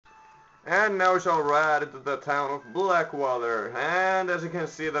And now we shall ride into the town of Blackwater. And as you can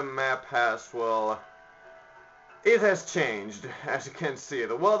see, the map has, well, it has changed. As you can see,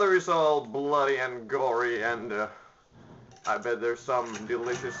 the water is all bloody and gory, and I bet there's some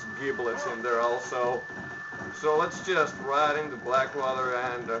delicious giblets in there also. So let's just ride into Blackwater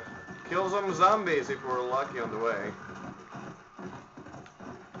and kill some zombies if we're lucky on the way.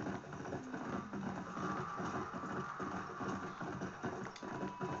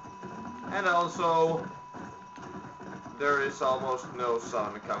 And also, there is almost no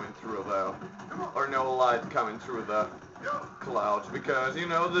sun coming through or no light coming through the clouds, because, you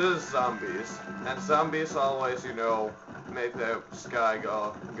know, there's zombies. And zombies always, you know, make the sky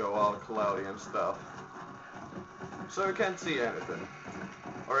go all cloudy and stuff. So you can't see anything.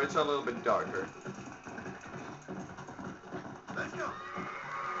 Or it's a little bit darker. Let's go.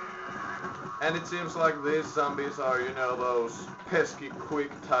 And it seems like these zombies are, you know, those pesky quick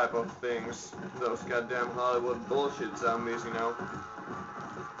type of things. Those goddamn Hollywood bullshit zombies, you know.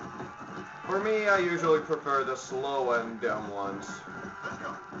 For me, I usually prefer the slow and dumb ones. Let's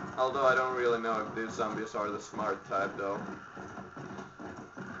go. Although I don't really know if these zombies are the smart type, though.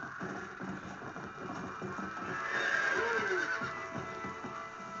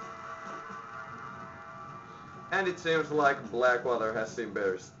 And it seems like Blackwater has seen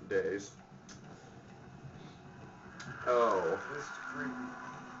better days. Oh. This is creepy.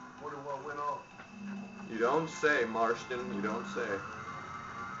 Wonder what went on. You don't say, Marston, you don't say.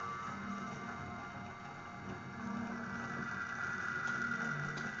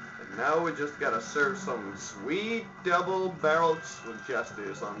 And now we just gotta serve some sweet double-barreled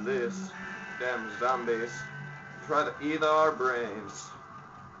justice on this damn zombies. Try to eat our brains.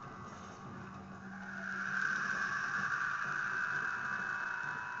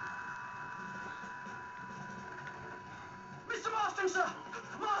 Mr. Marston, sir!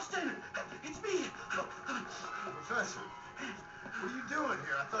 Marston! It's me! Professor, what are you doing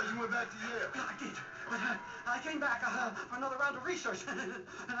here? I thought you went back to Yale. I did, but I came back for another round of research, and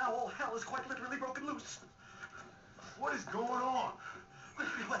now all hell is quite literally broken loose. What is going on?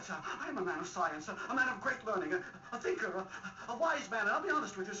 Well, sir, I'm a man of science, a man of great learning, a thinker, a wise man, and I'll be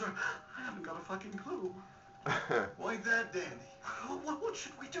honest with you, sir, I haven't got a fucking clue. Well, ain't that dandy? What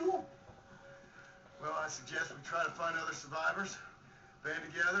should we do? Well, I suggest we try to find other survivors, band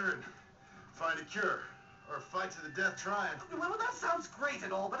together, and find a cure. Or fight to the death trying. Well, that sounds great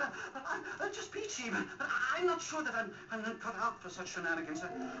and all, but I'm just peachy. But I'm not sure that I'm not cut out for such shenanigans.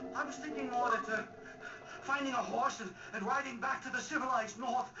 I was thinking more that finding a horse and riding back to the civilized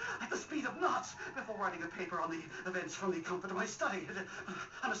north at the speed of knots before writing a paper on the events from the comfort of my study.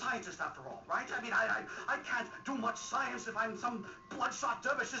 I'm a scientist after all, right? I mean, I can't do much science if I'm some bloodshot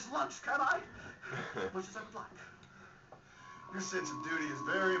dervish's lunch, can I? Much as I would like. Your sense of duty is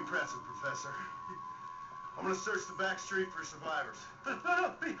very impressive, Professor. I'm going to search the back street for survivors.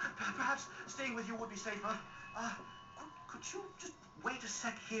 No, perhaps staying with you would be safer. Could you just wait a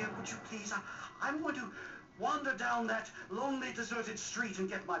sec here, would you please? I'm going to wander down that lonely, deserted street and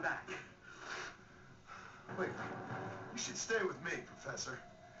get my bag. Wait, you should stay with me, Professor.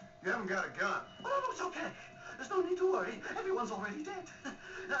 You haven't got a gun. Oh, no, it's okay. There's no need to worry. Everyone's already dead.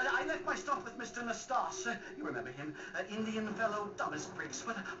 I left my stuff with Mr. Nastas. You remember him. Indian fellow, dumb as bricks,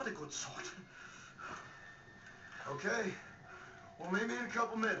 but a good sort. Okay. Well, maybe in a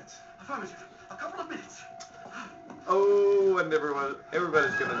couple minutes. Affirmative. A couple of minutes. Oh, and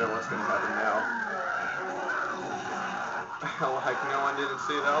everybody's gonna know what's gonna happen now. Like no one didn't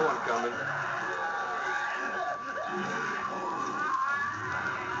see that one coming.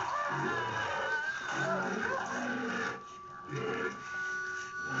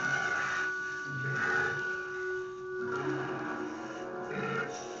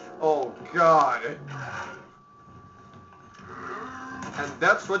 Oh, God. And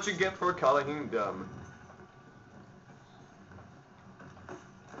that's what you get for calling him dumb.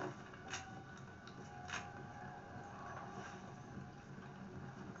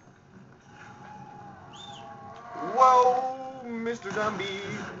 Whoa, Mr. Zombie.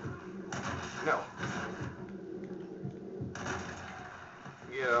 No.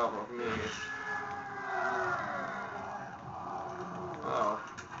 Get off of me. Oh.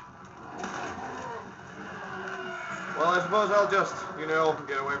 Well, I suppose I'll just, you know,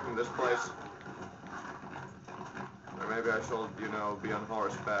 get away from this place. Or maybe I should, you know, be on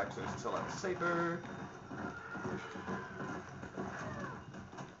horseback since it's a lot safer.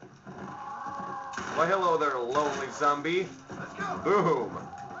 Why, hello there, lonely zombie. Let's go. Boom.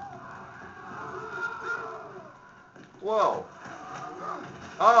 Whoa.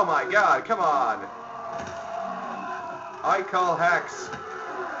 Oh my God, come on. I call hacks.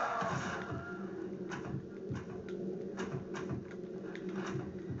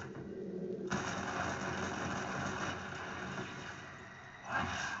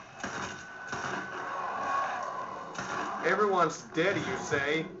 Everyone's dead, you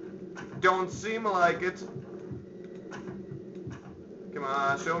say? Don't seem like it. Come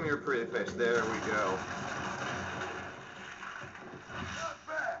on, show me your pretty face. There we go. Not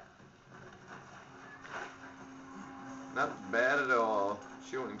bad. Not bad at all.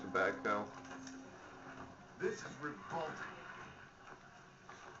 Chewing tobacco. This is revolting.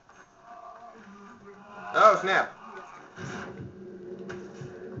 Oh, snap.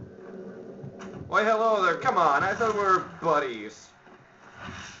 Why, hello there. Come on, I thought we were buddies.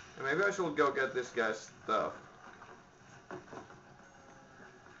 Maybe I should go get this guy's stuff.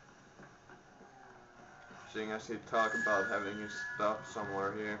 Seeing as he talked about having his stuff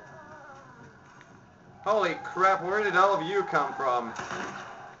somewhere here. Holy crap, where did all of you come from?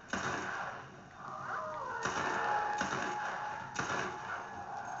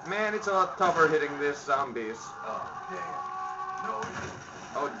 Man, it's a lot tougher hitting these zombies. Oh, damn. No,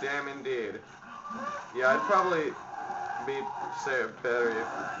 Oh, damn indeed. Yeah, I'd probably say it better if,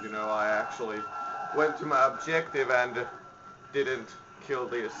 you know, I actually went to my objective and didn't kill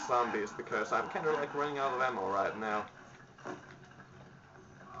these zombies, because I'm kind of like running out of ammo right now.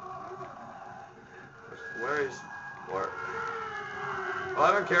 Where? Well,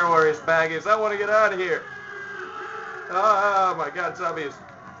 I don't care where his bag is. I want to get out of here. Oh my god, zombies.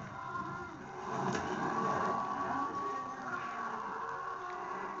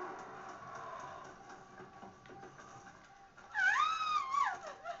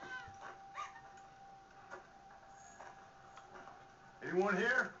 anyone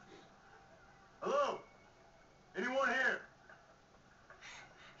here? Hello? Anyone here?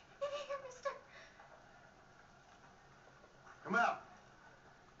 In here, mister. Come out.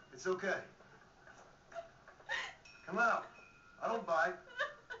 It's okay. Come out. I don't bite.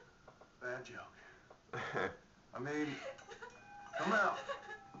 Bad joke. I mean, come out.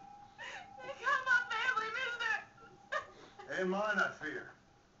 They got my family, mister. And mine, I fear.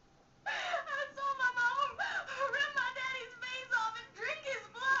 I saw my mom rip my daddy's face off and drink his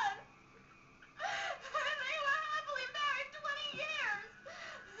blood. And they were happily married 20 years.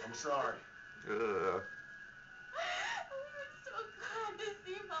 I'm sorry. Ugh. I'm so glad to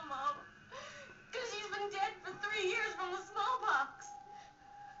see my mom. Because she's been dead for 3 years from the smallpox.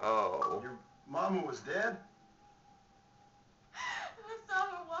 Oh. Your mama was dead? I saw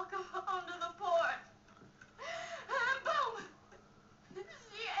her walk onto the porch. And boom!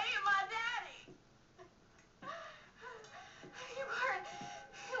 She ate my daddy.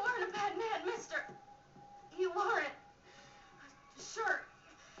 You weren't a bad man, mister. You weren't. Sure,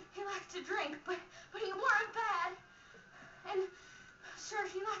 he liked to drink, but you weren't bad. And sure,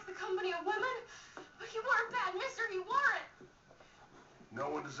 he liked the company of women, but you weren't bad, mister. You weren't. No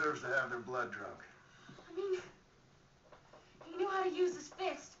one deserves to have their blood drunk. I mean, he knew how to use his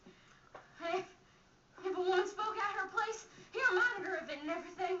fist. And if a woman spoke at her place, he reminded her of it and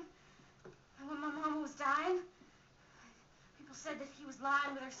everything. And when my mama was dying, people said that he was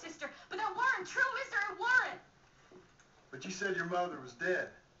lying with her sister, but that weren't true, mister. It weren't. But you said your mother was dead.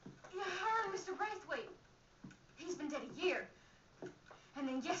 Yeah, her and Mr. Braithwaite. He's been dead a year. And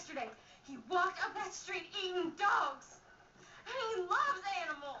then yesterday, he walked up that street eating dogs. And he loves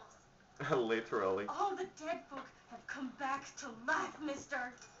animals. Literally. All the dead folk have come back to life,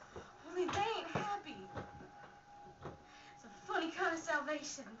 mister. Only they ain't happy. It's a funny kind of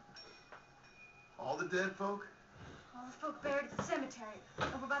salvation. All the dead folk? All the folk buried at the cemetery,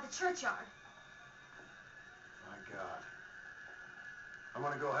 over by the churchyard. My God. I'm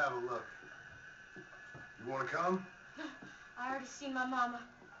gonna go have a look. You wanna come? I already seen my mama.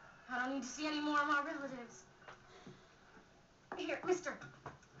 I don't need to see any more of my relatives. Here, mister,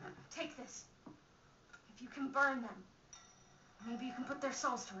 take this. If you can burn them, maybe you can put their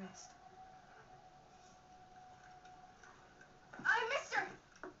souls to rest. Mister!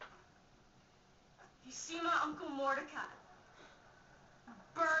 You see my Uncle Mordecai?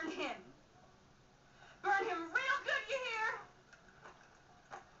 Burn him. Burn him real good, you hear?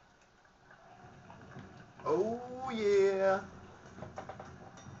 Oh, yeah.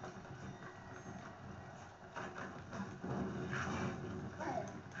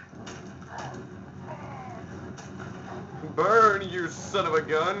 Burn, you son of a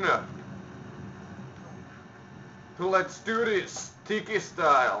gun. Let's do this, Tiki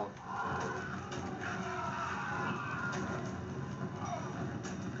style.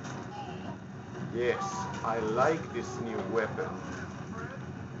 Yes, I like this new weapon.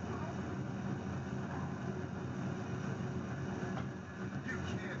 You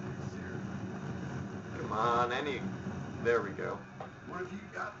can't be serious. Come on, there we go. What have you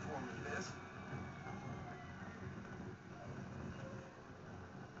got for me, miss?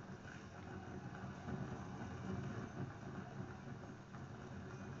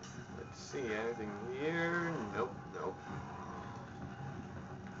 See anything here? Nope, nope.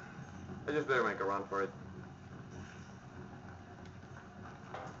 I just better make a run for it.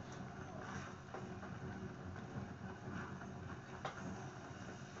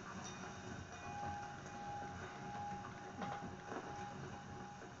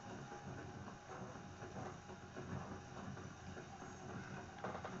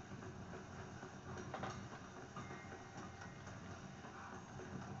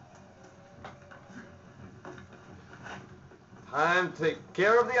 Time to take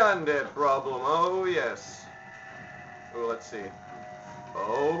care of the undead problem. Oh yes. Oh, let's see.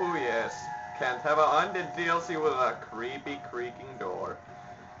 Oh yes. Can't have an Undead DLC with a creepy creaking door.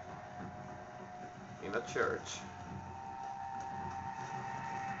 In a church.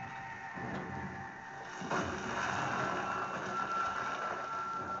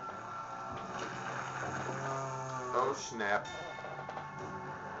 Oh snap.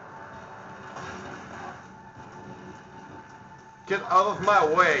 Get out of my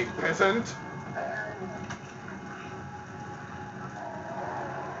way, peasant!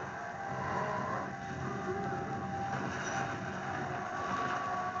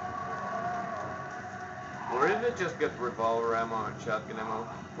 Or did it just get revolver ammo and shotgun ammo?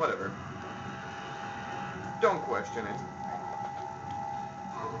 Whatever. Don't question it.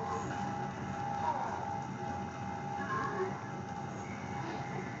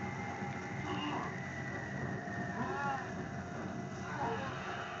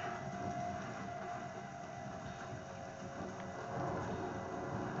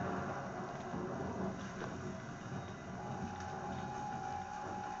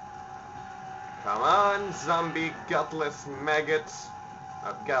 Come on, zombie gutless maggots.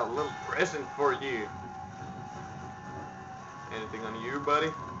 I've got a little present for you. Anything on you,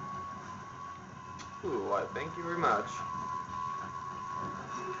 buddy? Ooh, why, thank you very much.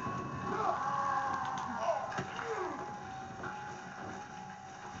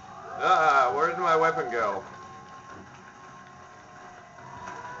 Ah, where did my weapon go?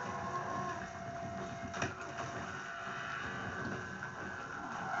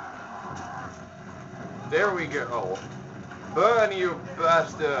 There we go. Burn, you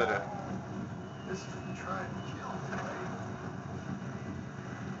bastard! This is what you're trying to kill,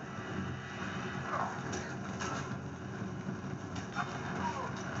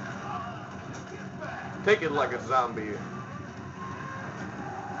 right? Take it like a zombie.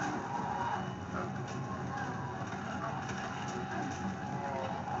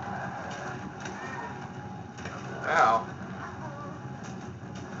 Ow.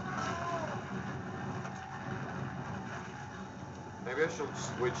 Maybe I should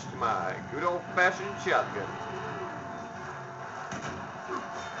switch to my good old-fashioned shotgun.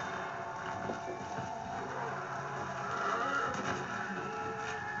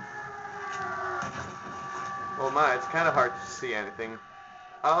 Oh my, it's kind of hard to see anything.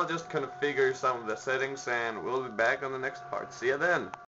 I'll just configure some of the settings and we'll be back on the next part. See ya then.